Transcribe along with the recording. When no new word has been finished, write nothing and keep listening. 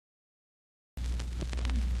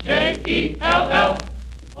J-E-L-L-O.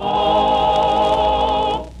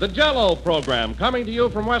 The Jell-O program, coming to you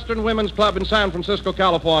from Western Women's Club in San Francisco,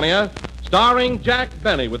 California, starring Jack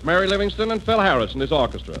Benny with Mary Livingston and Phil Harris and his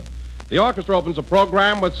orchestra. The orchestra opens the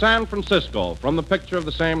program with San Francisco from the picture of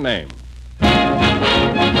the same name.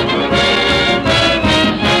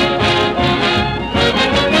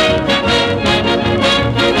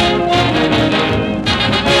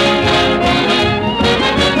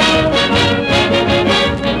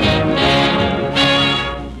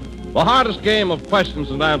 The hardest game of questions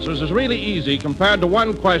and answers is really easy compared to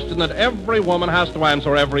one question that every woman has to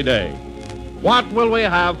answer every day. What will we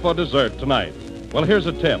have for dessert tonight? Well, here's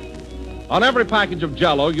a tip. On every package of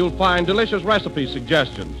Jell-O, you'll find delicious recipe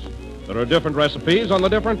suggestions. There are different recipes on the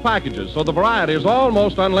different packages, so the variety is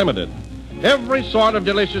almost unlimited. Every sort of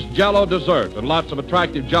delicious Jell-O dessert and lots of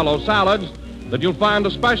attractive Jell-O salads that you'll find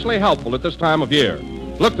especially helpful at this time of year.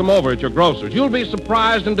 Look them over at your grocer's. You'll be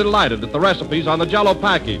surprised and delighted at the recipes on the Jell-O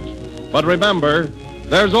package. But remember,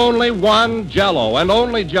 there's only one Jell-O, and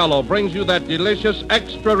only Jell-O brings you that delicious,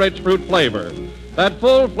 extra-rich fruit flavor. That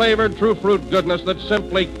full-flavored, true fruit goodness that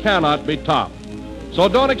simply cannot be topped. So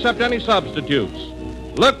don't accept any substitutes.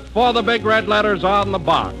 Look for the big red letters on the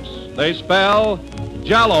box. They spell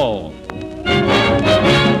Jell-O.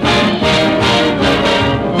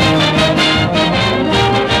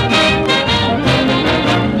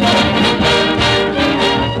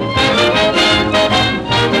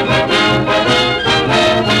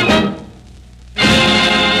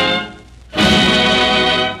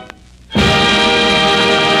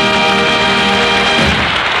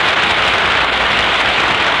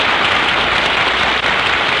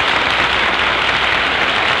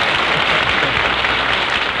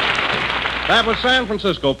 That was San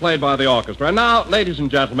Francisco, played by the orchestra. And now, ladies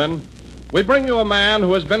and gentlemen, we bring you a man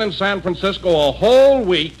who has been in San Francisco a whole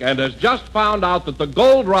week and has just found out that the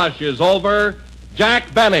gold rush is over,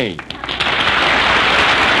 Jack Benny. Thank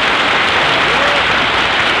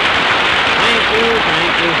you.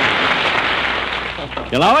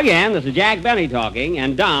 Hello again. This is Jack Benny talking.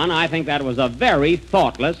 And, Don, I think that was a very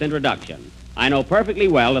thoughtless introduction. I know perfectly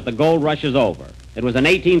well that the gold rush is over. It was in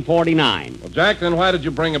 1849. Well, Jack, then why did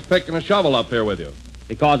you bring a pick and a shovel up here with you?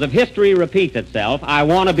 Because if history repeats itself, I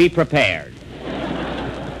want to be prepared.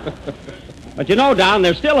 But you know, Don,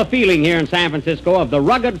 there's still a feeling here in San Francisco of the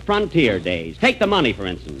rugged frontier days. Take the money, for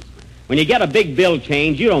instance. When you get a big bill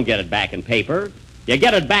change, you don't get it back in paper. You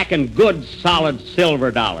get it back in good, solid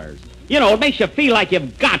silver dollars. You know, it makes you feel like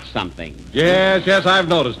you've got something. Yes, I've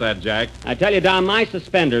noticed that, Jack. I tell you, Don, my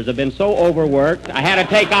suspenders have been so overworked, I had to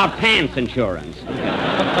take out pants insurance.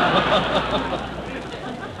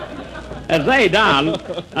 Say, Don,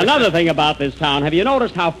 another thing about this town, have you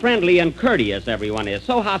noticed how friendly and courteous everyone is?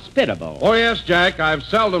 So hospitable. Oh, yes, Jack, I've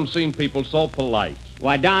seldom seen people so polite.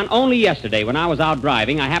 Why, Don, only yesterday when I was out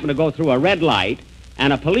driving, I happened to go through a red light,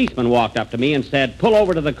 and a policeman walked up to me and said, "Pull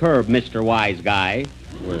over to the curb, Mr. Wise Guy."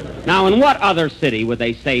 Well. Now, in what other city would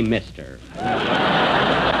they say Mr.?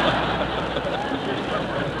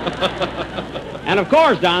 And, of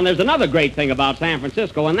course, Don, there's another great thing about San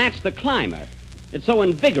Francisco, and that's the climate. It's so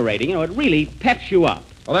invigorating. You know, it really peps you up.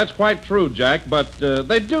 Well, that's quite true, Jack, but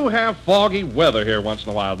they do have foggy weather here once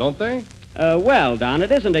in a while, don't they? Well, Don,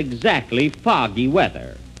 it isn't exactly foggy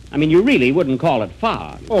weather. I mean, you really wouldn't call it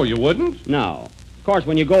fog. Oh, you wouldn't? No. Of course,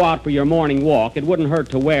 when you go out for your morning walk, it wouldn't hurt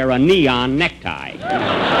to wear a neon necktie.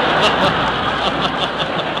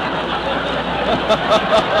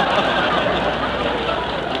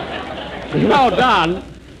 You know, Don,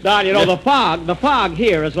 you know, the fog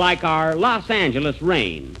here is like our Los Angeles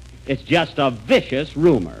rain. It's just a vicious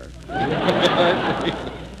rumor.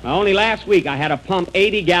 Now, only last week I had to pump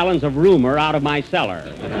 80 gallons of rumor out of my cellar.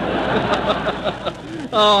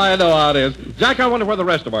 Oh, I know how it is. Jack, I wonder where the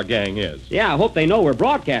rest of our gang is. Yeah, I hope they know we're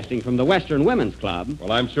broadcasting from the Western Women's Club.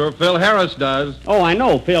 Well, I'm sure Phil Harris does. Oh, I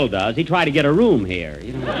know Phil does. He tried to get a room here.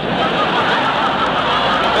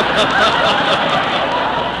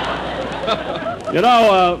 You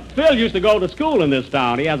know, Phil used to go to school in this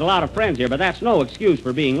town. He has a lot of friends here, but that's no excuse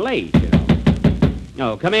for being late, you know.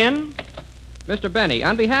 Oh, come in. Mr. Benny,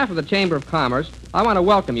 on behalf of the Chamber of Commerce, I want to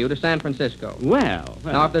welcome you to San Francisco. Well.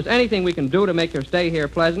 Now, if there's anything we can do to make your stay here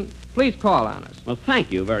pleasant, please call on us. Well,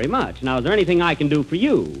 thank you very much. Now, is there anything I can do for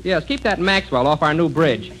you? Yes, keep that Maxwell off our new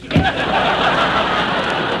bridge.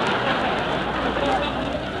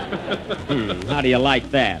 How do you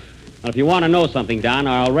like that? Well, if you want to know something, Don,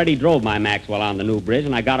 I already drove my Maxwell on the new bridge,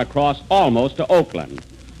 and I got across almost to Oakland.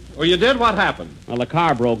 Oh, you did? What happened? Well, the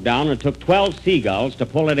car broke down, and it took 12 seagulls to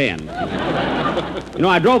pull it in. You know,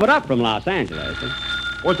 I drove it up from Los Angeles.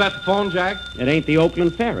 Was that the phone, Jack? It ain't the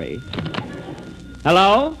Oakland Ferry.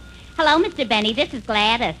 Hello? Hello, Mr. Benny. This is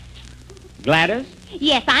Gladys. Gladys?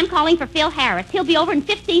 Yes, I'm calling for Phil Harris. He'll be over in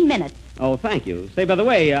 15 minutes. Oh, thank you. Say, by the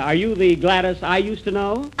way, are you the Gladys I used to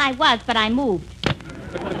know? I was, but I moved.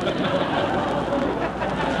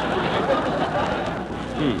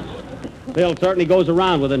 Phil certainly goes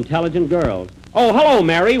around with intelligent girls. Oh, hello,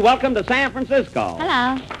 Mary. Welcome to San Francisco.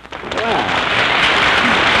 Hello. Well.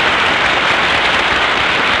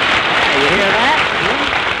 Hey, you hear that?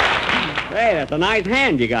 Huh? Hey, that's a nice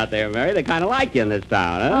hand you got there, Mary. They kind of like you in this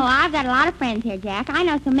town, Oh, huh? I've got a lot of friends here, Jack. I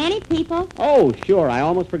know so many people. Oh, sure. I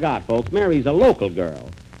almost forgot, folks. Mary's a local girl.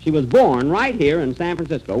 She was born right here in San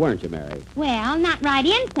Francisco, weren't you, Mary? Well, not right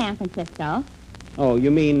in San Francisco. Oh,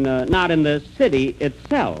 you mean not in the city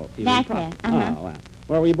itself? You mean That's it, Oh, well.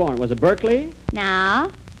 Where were you born? Was it Berkeley?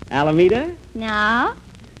 No. Alameda? No.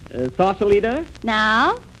 Sausalito?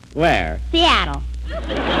 No. Where? Seattle.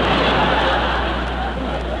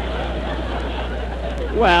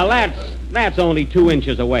 Well, that's only 2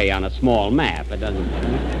 inches away on a small map. It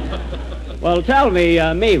doesn't... Well, tell me,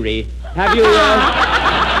 Mary, have you...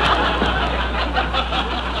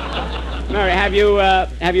 Mary, have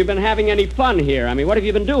you been having any fun here? I mean, what have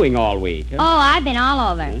you been doing all week? Huh? Oh, I've been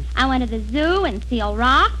all over. I went to the zoo and Seal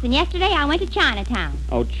Rocks, and yesterday I went to Chinatown.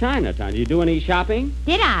 Oh, Chinatown. Did you do any shopping?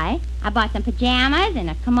 Did I? I bought some pajamas and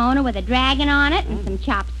a kimono with a dragon on it and some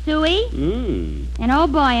chop suey. And oh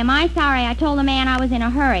boy, am I sorry I told the man I was in a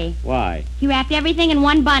hurry. Why? He wrapped everything in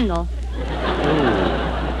one bundle.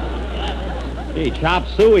 Gee, chop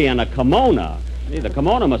suey and a kimono. Gee, the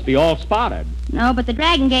kimono must be all spotted. No, but the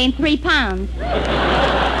dragon gained 3 pounds. No,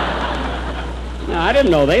 I didn't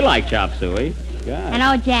know they liked chop suey. God. And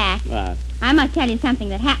oh, Jack, What? I must tell you something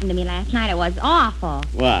that happened to me last night. It was awful.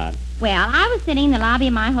 What? Well, I was sitting in the lobby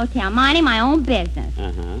of my hotel minding my own business.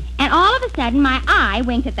 Uh-huh. And all of a sudden, my eye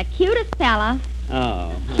winked at the cutest fella.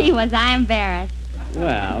 Oh. Gee, was I embarrassed.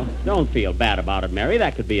 Well, don't feel bad about it, Mary.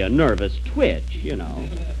 That could be a nervous twitch, you know.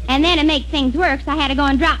 And then to make things worse, I had to go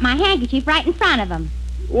and drop my handkerchief right in front of him.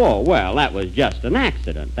 Whoa, well, that was just an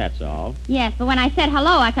accident, that's all. Yes, but when I said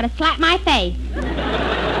hello, I could have slapped my face.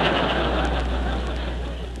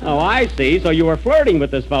 Oh, I see. So you were flirting with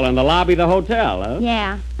this fellow in the lobby of the hotel, huh?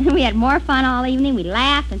 Yeah. We had more fun all evening. We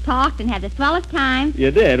laughed and talked and had the swellest time. You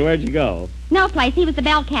did? Where'd you go? No place. He was the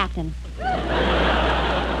bell captain.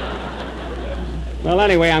 Well,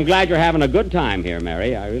 anyway, I'm glad you're having a good time here,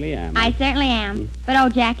 Mary. I really am. I certainly am. But, oh,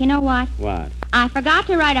 Jack, you know what? What? I forgot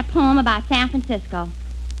to write a poem about San Francisco.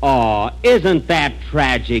 Oh, isn't that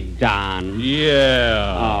tragic, Don?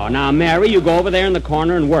 Yeah. Oh, now, Mary, you go over there in the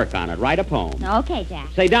corner and work on it. Write a poem. Okay, Jack.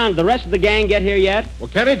 Say, Don, did the rest of the gang get here yet? Well,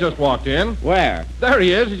 Kenny just walked in. Where? There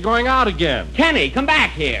he is. He's going out again. Kenny, come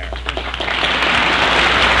back here.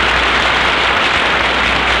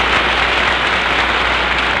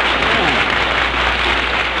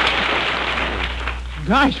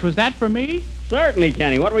 Gosh, was that for me? Certainly,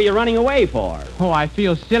 Kenny. What were you running away for? Oh, I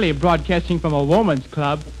feel silly broadcasting from a woman's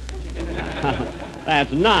club.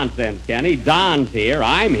 That's nonsense, Kenny. Don's here.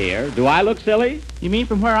 I'm here. Do I look silly? You mean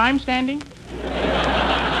from where I'm standing?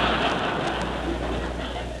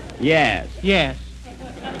 Yes. Yes.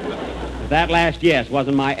 If that last yes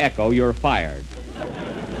wasn't my echo, you're fired.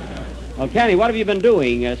 Well, Kenny, what have you been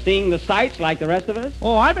doing? Seeing the sights like the rest of us?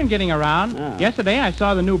 Oh, I've been getting around. Oh. Yesterday I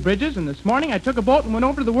saw the new bridges, and this morning I took a boat and went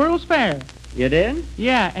over to the World's Fair. You did?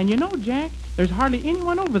 Yeah, and you know, Jack, there's hardly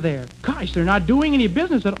anyone over there. Gosh, they're not doing any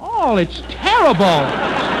business at all. It's terrible.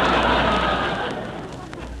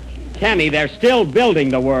 Kenny, they're still building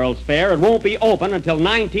the World's Fair. It won't be open until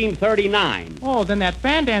 1939. Oh, then that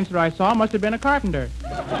fan dancer I saw must have been a carpenter.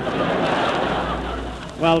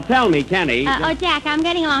 Well, tell me, Kenny. Oh, Jack, I'm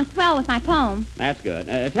getting along swell with my poem. That's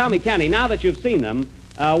good. Tell me, Kenny, now that you've seen them,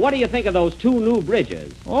 what do you think of those 2 new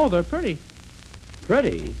bridges? Oh, they're pretty.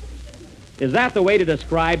 Pretty? Is that the way to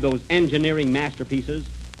describe those engineering masterpieces?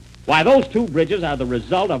 Why, those 2 bridges are the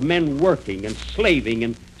result of men working and slaving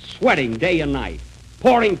and sweating day and night,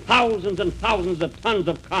 pouring thousands and thousands of tons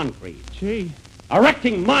of concrete, Gee.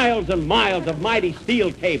 erecting miles and miles of mighty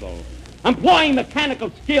steel cables, employing mechanical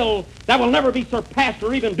skill that will never be surpassed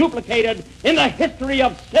or even duplicated in the history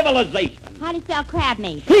of civilization. How do you spell crab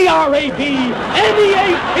meat? C-R-A-B-M-E-A-T.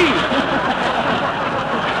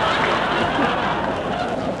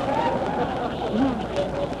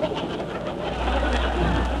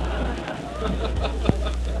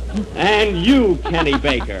 And you, Kenny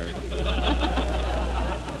Baker,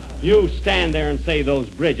 you stand there and say those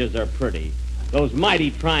bridges are pretty, those mighty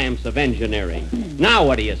triumphs of engineering. Now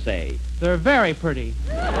what do you say? They're very pretty.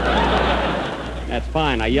 That's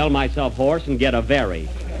fine. I yell myself hoarse and get a very.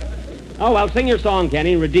 Oh, well, sing your song,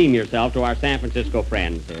 Kenny, and redeem yourself to our San Francisco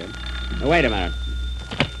friends here. Now, wait a minute.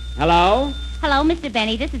 Hello? Hello, Mr.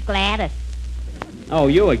 Benny. This is Gladys. Oh,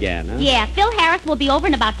 you again, huh? Yeah, Phil Harris will be over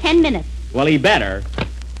in about 10 minutes. Well, he better.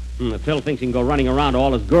 If Phil thinks he can go running around to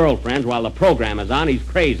all his girlfriends while the program is on, he's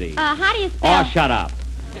crazy. How do you spell... Oh, shut up.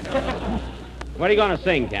 What are you going to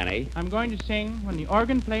sing, Kenny? I'm going to sing When the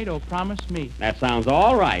Organ Played Oh Promise Me. That sounds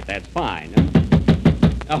all right. That's fine.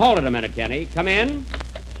 Hold it a minute, Kenny. Come in.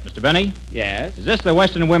 Mr. Benny, Yes? is this the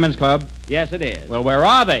Western Women's Club? Yes, it is. Well, where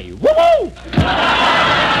are they? Woo-hoo!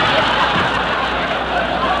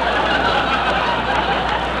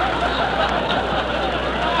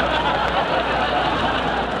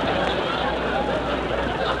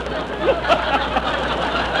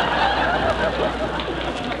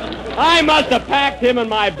 I must have packed him in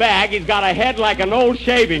my bag. He's got a head like an old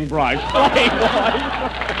shaving brush. Play, boy.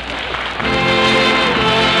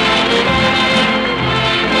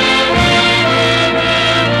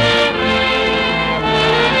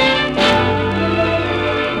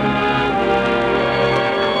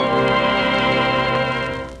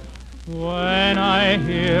 When I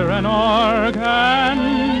hear an organ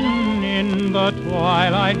in the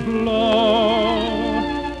twilight glow,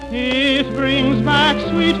 it brings back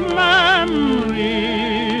sweet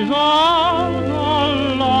memories of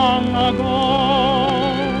the long ago.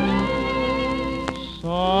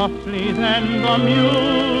 Softly then the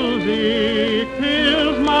music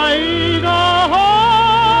fills my eager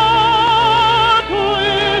heart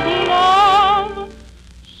with love,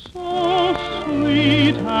 so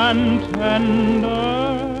sweet and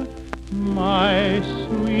tender, my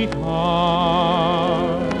sweetheart.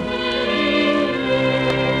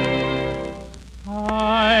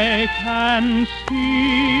 I can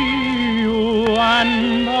see you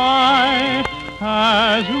and I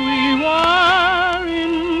as we were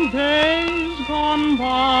in days gone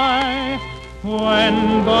by, when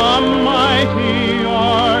the mighty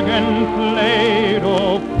organ played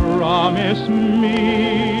Oh Promise Me.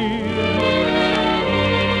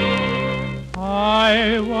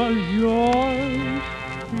 I was yours,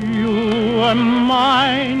 you were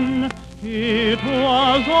mine, it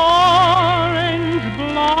was orange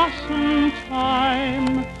blossom time,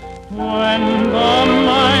 when the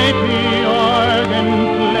mighty organ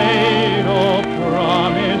played Oh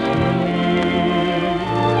Promise Me.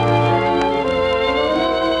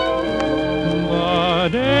 The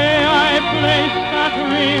day I placed that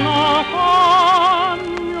ring upon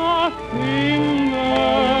your finger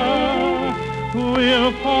will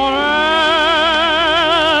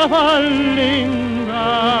forever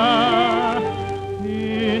linger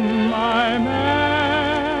in my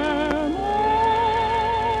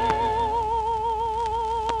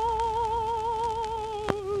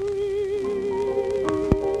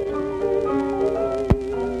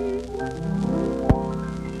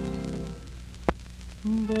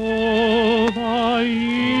Though the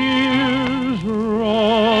years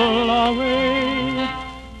roll away,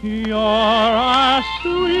 you're as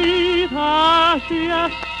sweet as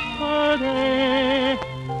yesterday,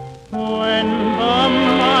 when the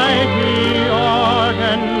mighty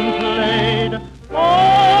organ played Oh,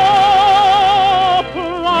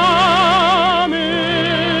 Promise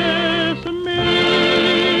Me.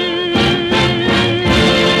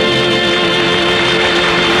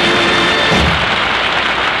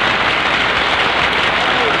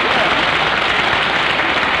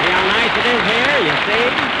 See how nice it is here, you see?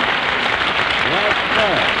 Yes,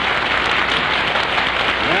 sir.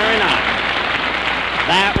 Very nice.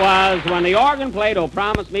 That was When the Organ Played Oh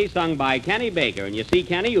Promise Me, sung by Kenny Baker. And you see,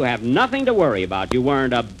 Kenny, you have nothing to worry about. You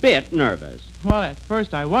weren't a bit nervous. Well, at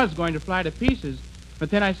first I was going to fly to pieces, but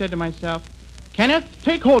then I said to myself, Kenneth,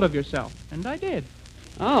 take hold of yourself. And I did.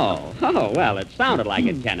 Oh, well, it sounded like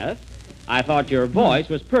it, Kenneth. I thought your voice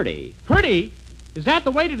was pretty. Pretty? Is that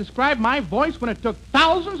the way to describe my voice when it took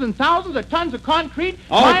thousands and thousands of tons of concrete?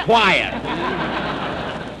 Oh, quiet.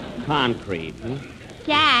 Concrete. Huh?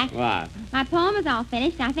 Jack, What? my poem is all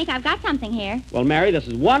finished, and I think I've got something here. Well, Mary, this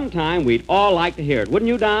is one time we'd all like to hear it. Wouldn't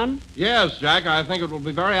you, Don? Yes, Jack, I think it will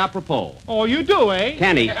be very apropos. Oh, you do, eh?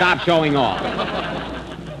 Kenny, stop showing off.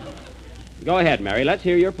 Go ahead, Mary. Let's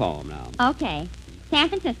hear your poem now. Okay. San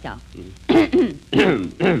Francisco.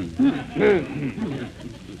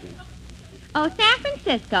 Oh, San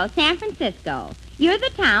Francisco, San Francisco. You're the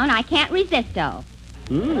town I can't resist-o.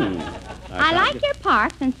 I like your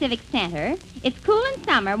parks and civic center. It's cool in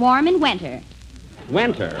summer, warm in winter.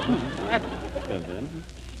 Winter? That's good.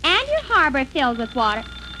 And your harbor filled with water.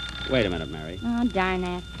 Wait a minute, Mary. Oh, darn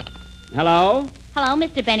that. Hello? Hello,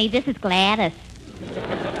 Mr. Benny. This is Gladys.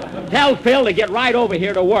 Tell Phil to get right over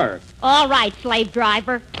here to work. All right, slave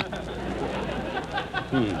driver.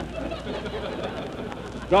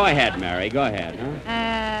 Go ahead, Mary. Go ahead,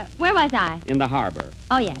 huh? where was I? In the harbor.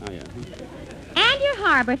 Oh, yes. Oh, yeah. And your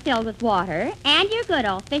harbor filled with water, and your good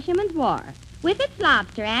old fisherman's wharf, with its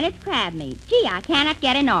lobster and its crab meat. Gee, I cannot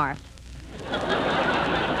get a north.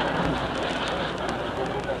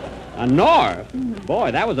 A North?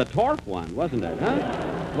 Boy, that was a torp one, wasn't it, huh?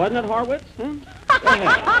 Wasn't it, Horwitz? Huh? Go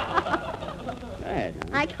ahead. Go ahead.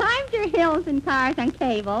 I climbed your hills and cars on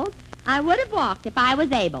cables. I would have walked if I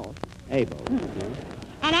was able. Able.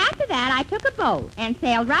 And after that, I took a boat and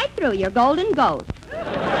sailed right through your golden ghost.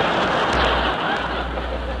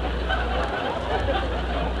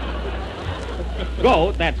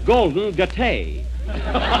 Goat, that's golden gate.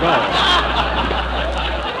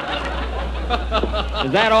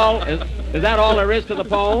 Is that all? Is that all there is to the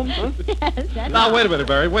poem? Huh? Yes, that's Now, all. wait a minute,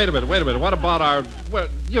 Barry. Wait a minute. What about our, well,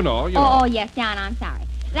 you know. Oh, yes, John, I'm sorry.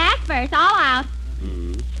 Last verse, all out.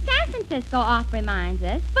 San Francisco oft reminds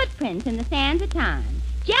us, footprints in the sands of time.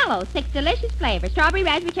 Jell-O, 6 delicious flavors, strawberry,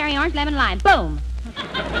 raspberry, cherry, orange, lemon, lime. Boom.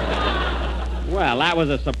 Well, that was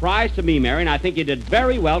a surprise to me, Mary, and I think you did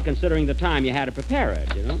very well considering the time you had to prepare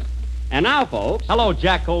it, you know. And now, folks... Hello,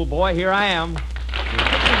 Jack, old boy. Here I am.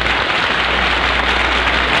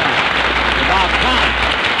 About time.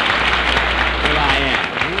 Here I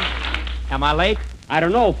am. Huh? Am I late? I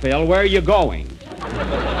don't know, Phil. Where are you going?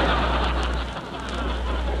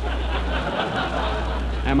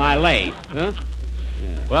 Am I late? Huh?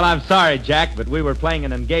 Well, I'm sorry, Jack, but we were playing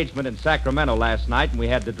an engagement in Sacramento last night, and we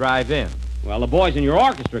had to drive in. Well, the boys in your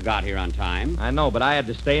orchestra got here on time. I know, but I had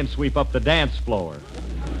to stay and sweep up the dance floor.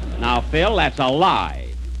 Now, Phil, that's a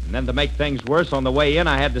lie. And then to make things worse, on the way in,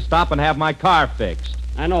 I had to stop and have my car fixed.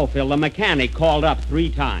 I know, Phil. The mechanic called up 3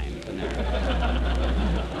 times.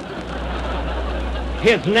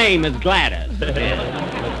 His name is Gladys.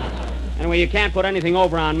 Anyway, you can't put anything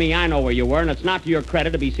over on me. I know where you were, and it's not to your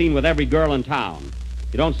credit to be seen with every girl in town.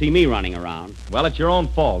 You don't see me running around. Well, it's your own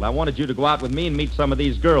fault. I wanted you to go out with me and meet some of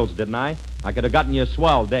these girls, didn't I? I could have gotten you a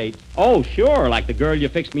swell date. Oh, sure, like the girl you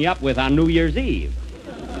fixed me up with on New Year's Eve.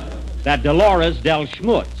 That Dolores Del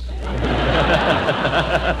Schmutz.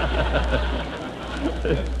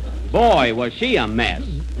 Boy, was she a mess.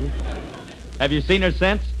 Have you seen her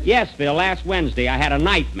since? Yes, Phil, last Wednesday I had a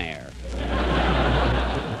nightmare.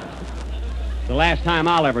 The last time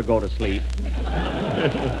I'll ever go to sleep.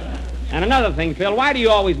 And another thing, Phil, why do you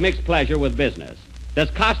always mix pleasure with business?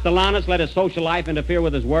 Does Castellanos let his social life interfere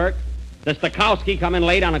with his work? Does Stokowski come in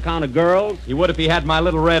late on account of girls? He would if he had my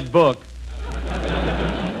little red book.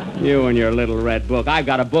 You and your little red book. I've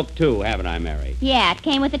got a book, too, haven't I, Mary? Yeah, it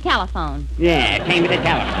came with the telephone. Yeah, it came with the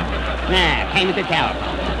telephone. Yeah, it came with the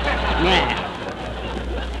telephone. Yeah.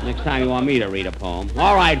 Next time you want me to read a poem.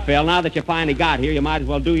 All right, Phil, now that you finally got here, you might as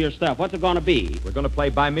well do your stuff. What's it going to be? We're going to play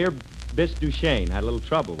By Mere Bis Duchesne. Had a little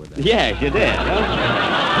trouble with that. Yes, you did.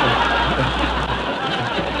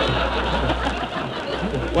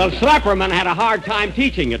 Well, Schlepperman had a hard time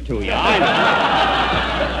teaching it to you. I know.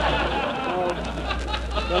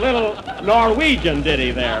 The little Norwegian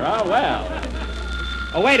ditty there. Oh, well.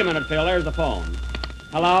 Oh, wait a minute, Phil. There's the phone.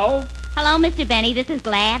 Hello? Hello, Mr. Benny. This is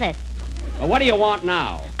Gladys. Well, what do you want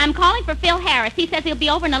now? I'm calling for Phil Harris. He says he'll be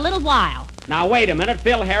over in a little while. Now, wait a minute.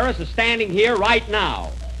 Phil Harris is standing here right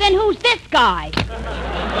now. Then who's this guy?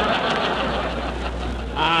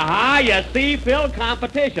 Aha, you see, Phil,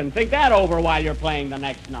 competition. Think that over while you're playing the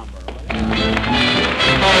next number.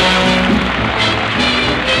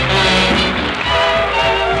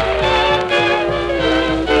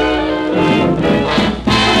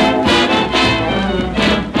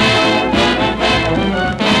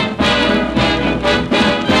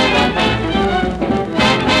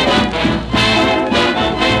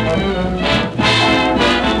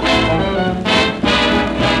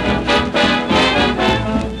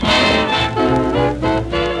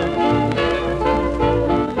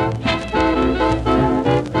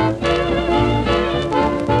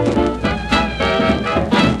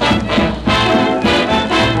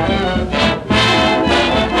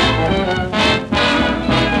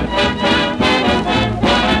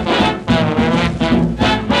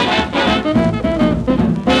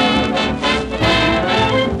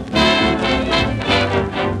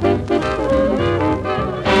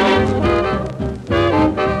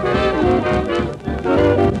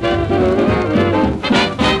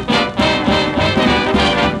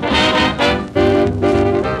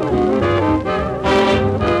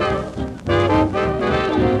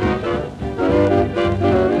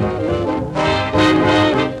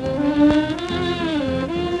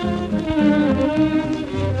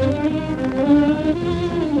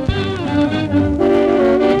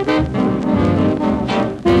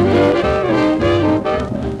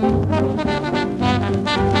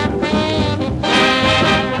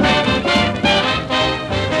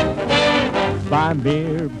 By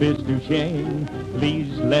mere bis Duchesne,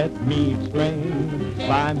 please let me explain.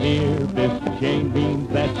 By mere bis Duchesne means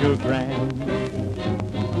that you're grand.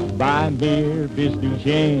 By mere bis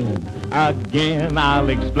Duchesne, again I'll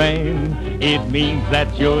explain. It means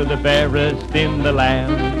that you're the fairest in the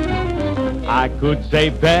land. I could say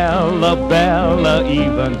Bella, Bella,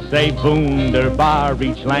 even say Wunderbar.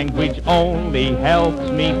 Each language only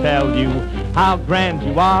helps me tell you how grand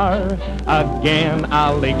you are. Again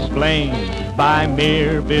I'll explain. By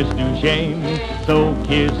mere bis Duchesne, so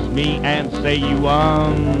kiss me and say you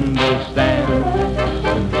understand.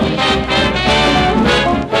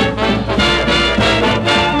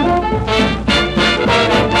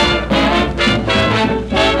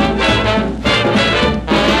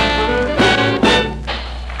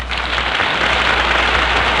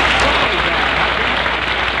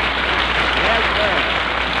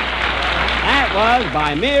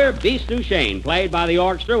 By Mere Bis Duchesne, played by the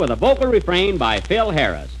orchestra with a vocal refrain by Phil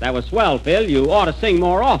Harris. That was swell, Phil. You ought to sing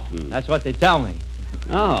more often. That's what they tell me.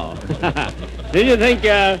 Oh. Didn't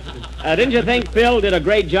you think Phil did a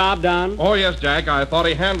great job, Don? Oh, yes, Jack. I thought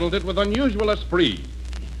he handled it with unusual esprit.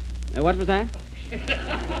 What was that?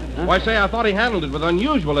 Why, say, I thought he handled it with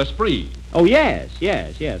unusual esprit. Oh, yes,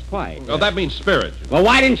 quite. Oh, that means spirit. Well,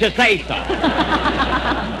 why didn't you say so?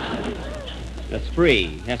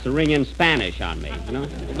 Esprit has to ring in Spanish on me, you know?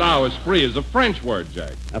 No, esprit is a French word,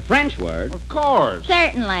 Jack. A French word? Of course.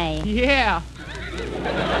 Certainly. Yeah.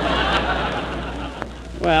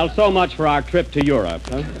 Well, so much for our trip to Europe,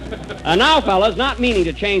 huh? Now, fellas, not meaning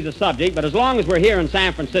to change the subject, but as long as we're here in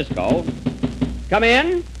San Francisco, come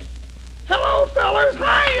in. Hello, fellas.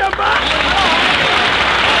 Hiya, Buck.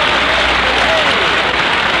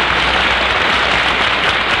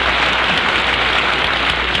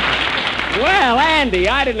 Well, Andy,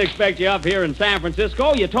 I didn't expect you up here in San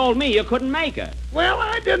Francisco. You told me you couldn't make it. Well,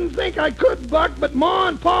 I didn't think I could, Buck, but Ma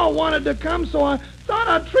and Pa wanted to come, so I thought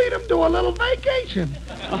I'd treat them to a little vacation.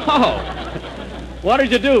 Oh. What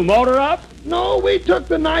did you do, motor up? No, we took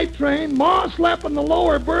the night train. Ma slept in the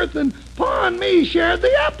lower berth, and Pa and me shared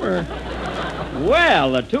the upper.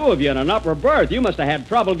 Well, the two of you in an upper berth, you must have had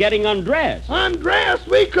trouble getting undressed. Undressed?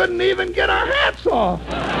 We couldn't even get our hats off.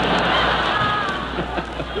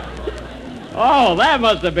 Oh, that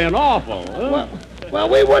must have been awful. Huh? Well,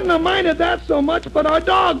 we wouldn't have minded that so much, but our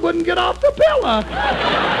dog wouldn't get off the pillow.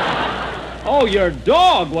 Oh, your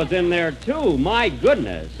dog was in there, too. My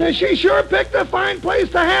goodness. She sure picked a fine place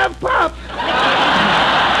to have pup.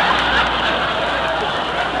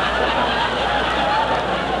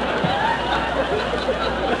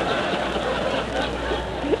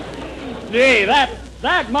 Gee,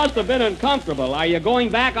 that must have been uncomfortable. Are you going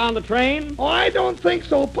back on the train? Oh, I don't think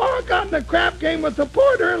so. Pa got in a crap game with the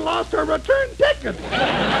porter and lost her return ticket.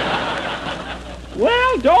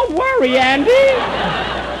 Well, don't worry, Andy.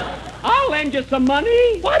 I'll lend you some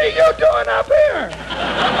money. What are you doing up here?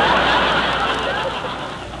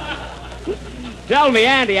 Tell me,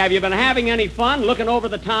 Andy, have you been having any fun looking over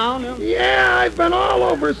the town? Yeah, I've been all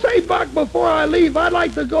over. Say, Buck, before I leave, I'd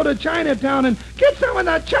like to go to Chinatown and get some of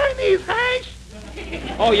that Chinese hash.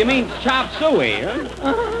 Oh, you mean chop suey, huh?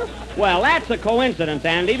 Uh-huh. Well, that's a coincidence,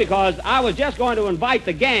 Andy, because I was just going to invite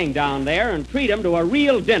the gang down there and treat them to a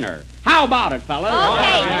real dinner. How about it, fellas?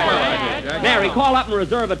 Okay. Mary, call up and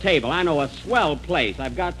reserve a table. I know a swell place.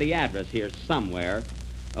 I've got the address here somewhere.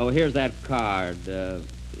 Oh, here's that card.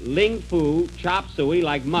 Ling Fu chop suey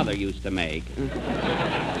like Mother used to make.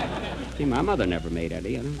 See, my mother never made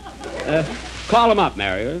any. Call them up,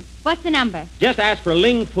 Mary. What's the number? Just ask for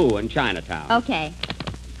Ling Fu in Chinatown. Okay.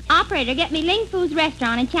 Operator, get me Ling Fu's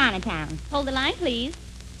restaurant in Chinatown. Hold the line, please.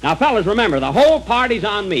 Now, fellas, remember, the whole party's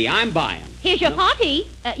on me. I'm buying. Here's your party.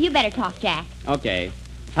 You better talk, Jack. Okay.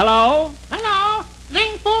 Hello? Hello.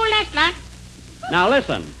 Ling Fu restaurant. Now,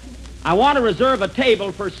 listen. I want to reserve a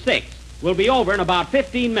table for 6. We'll be over in about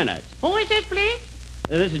 15 minutes. Who is this, please?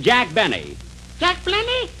 This is Jack Benny. Jack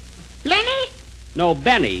Blenny? Blenny? No,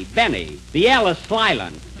 Benny. The L is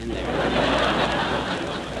silent in there.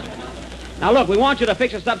 Now, look, we want you to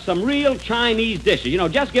fix us up some real Chinese dishes. You know,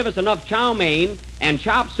 just give us enough chow mein and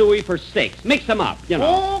chop suey for 6. Mix them up, you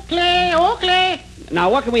know. Okay. Now,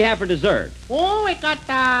 what can we have for dessert? Oh, we got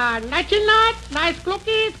nice nuts, nice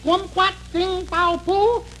cookies, kumquat, sing pao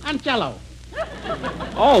poo, and jello.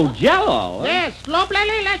 Oh, Jell-O. Yes, slow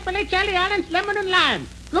belly, less belly, jelly, almonds, lemon, and lime.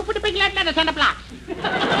 Look for the big red letters on the blocks.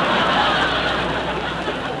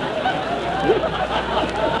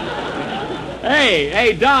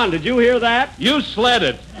 Hey, Don, did you hear that? You sled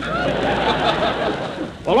it.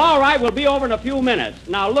 Well, all right, we'll be over in a few minutes.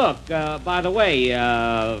 Now, look, by the way,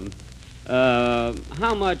 how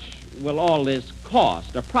much will all this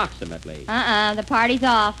cost, approximately? The party's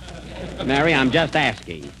off. Mary, I'm just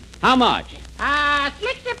asking. How much?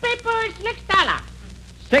 Slicks of paper, $6.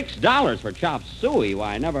 $6 for chop suey?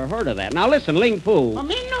 Why, I never heard of that. Now, listen, Ling Fu.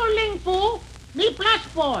 Me no Ling Fu. Me plus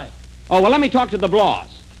boy. Oh, well, let me talk to the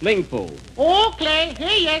boss, Ling Fu. Okay, here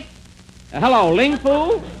yes. Hello, Ling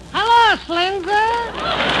Fu? Hello, Slinger.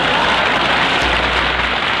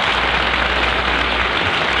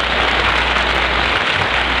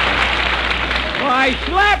 Why,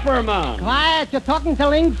 Schlepperman. Quiet, you're talking to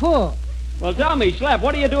Ling Fu. Well, tell me, Schlepp,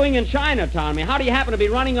 what are you doing in Chinatown? I mean, how do you happen to be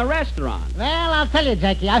running a restaurant? Well, I'll tell you,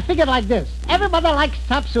 Jackie. I figured like this. Everybody likes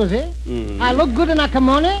chop suey. Mm-hmm. I look good in a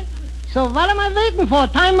kimono. So what am I waiting for?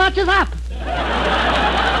 Time marches up.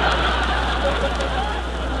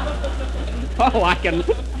 Oh, I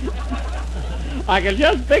can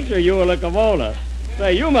just picture you in a kimono.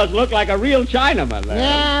 Say, you must look like a real Chinaman there.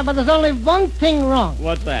 Yeah, but there's only one thing wrong.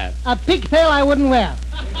 What's that? A pigtail I wouldn't wear.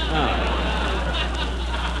 Oh.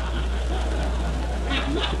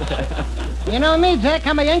 You know me, Jack.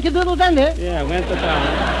 I'm a Yankee Doodle Dandy. Yeah, went to town.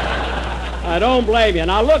 I don't blame you.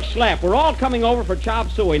 Now, look, Schlepp, we're all coming over for chop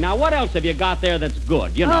suey. Now, what else have you got there that's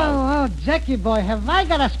good, you know? Oh, Jackie boy, have I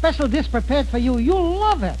got a special dish prepared for you. You'll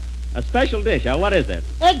love it. A special dish, huh? What is it?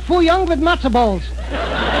 Egg foo young with matzo balls.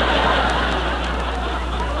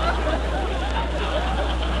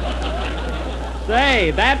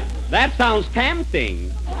 Say, that sounds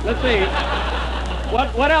tempting. Let's see.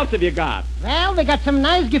 What else have you got? Well, we got some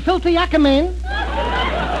nice gefilte yakimen.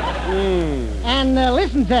 And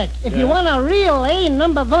listen, Jack, if you want a real A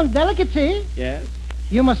number one delicacy, Yes?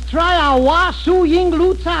 you must try our Wa Su Ying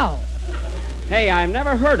Lu Cao. Hey, I've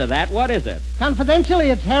never heard of that. What is it? Confidentially,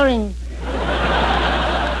 it's herring.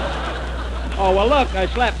 Oh, well, look,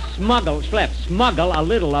 Schlepp, smuggle a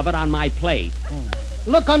little of it on my plate.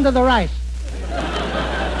 Look under the rice.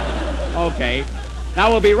 Okay. Now,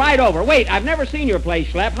 we'll be right over. Wait, I've never seen your place,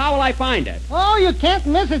 Schlepp. How will I find it? Oh, you can't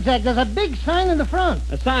miss it, Jack. There's a big sign in the front.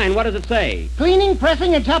 A sign? What does it say? Cleaning,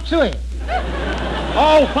 pressing, and chop suey.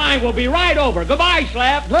 Oh, fine. We'll be right over. Goodbye,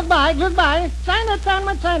 Schlepp. Goodbye. Chinatown,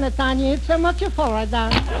 my Chinatown. You eat so much you fall right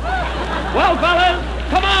down. Well, fellas,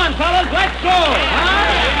 come on, fellas. Let's go.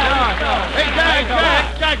 Huh? Hey,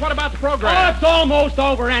 Jack, what about the program? Oh, it's almost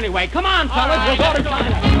over anyway. Come on, fellas. We'll go to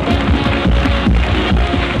China.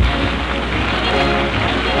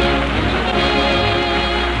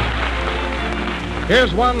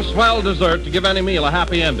 Here's one swell dessert to give any meal a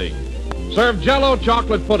happy ending. Serve Jell-O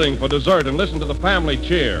chocolate pudding for dessert and listen to the family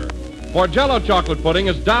cheer. For Jell-O chocolate pudding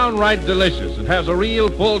is downright delicious. It has a real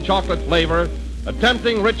full chocolate flavor, a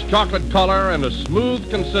tempting rich chocolate color, and a smooth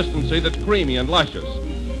consistency that's creamy and luscious.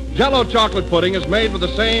 Jell-O chocolate pudding is made with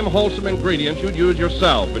the same wholesome ingredients you'd use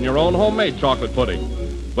yourself in your own homemade chocolate pudding.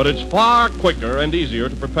 But it's far quicker and easier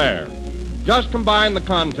to prepare. Just combine the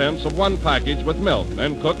contents of one package with milk,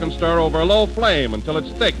 then cook and stir over a low flame until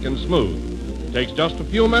it's thick and smooth. It takes just a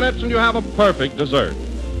few minutes and you have a perfect dessert.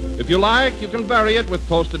 If you like, you can vary it with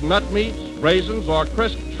toasted nut meats, raisins, or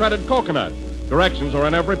crisp shredded coconut. Directions are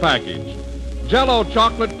in every package. Jell-O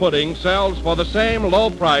chocolate pudding sells for the same low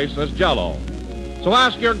price as Jell-O. So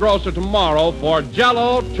ask your grocer tomorrow for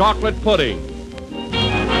Jell-O chocolate pudding.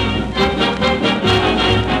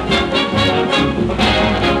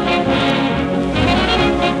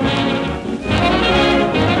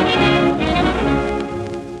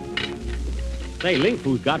 Say, Ling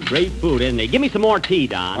Fu's got great food, isn't he? Give me some more tea,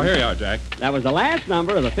 Don. Oh, here you are, Jack. That was the last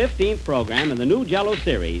number of the 15th program in the new Jell-O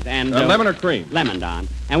series. And lemon or cream? Lemon, Don.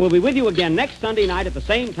 And we'll be with you again next Sunday night at the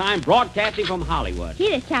same time, broadcasting from Hollywood. Gee,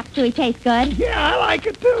 this chop suey tastes good. Yeah, I like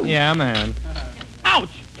it, too. Yeah, man. Ouch!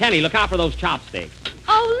 Kenny, look out for those chopsticks.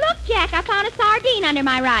 Oh, look, Jack, I found a sardine under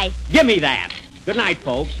my rice. Give me that. Good night,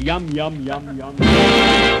 folks. Yum, yum, yum, yum.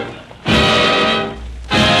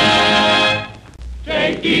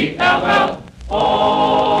 J-E-L-L.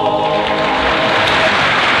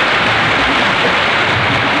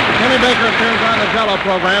 Kenny Baker appears on the Jell-O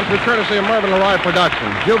program through courtesy of Mervyn LeRoy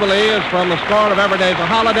Productions. Jubilee is from the score of Every Day's a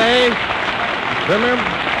Holiday. Remember,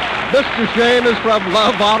 Mr. Shane is from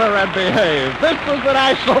Love, Honor, and Behave. This is the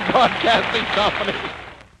National Broadcasting Company.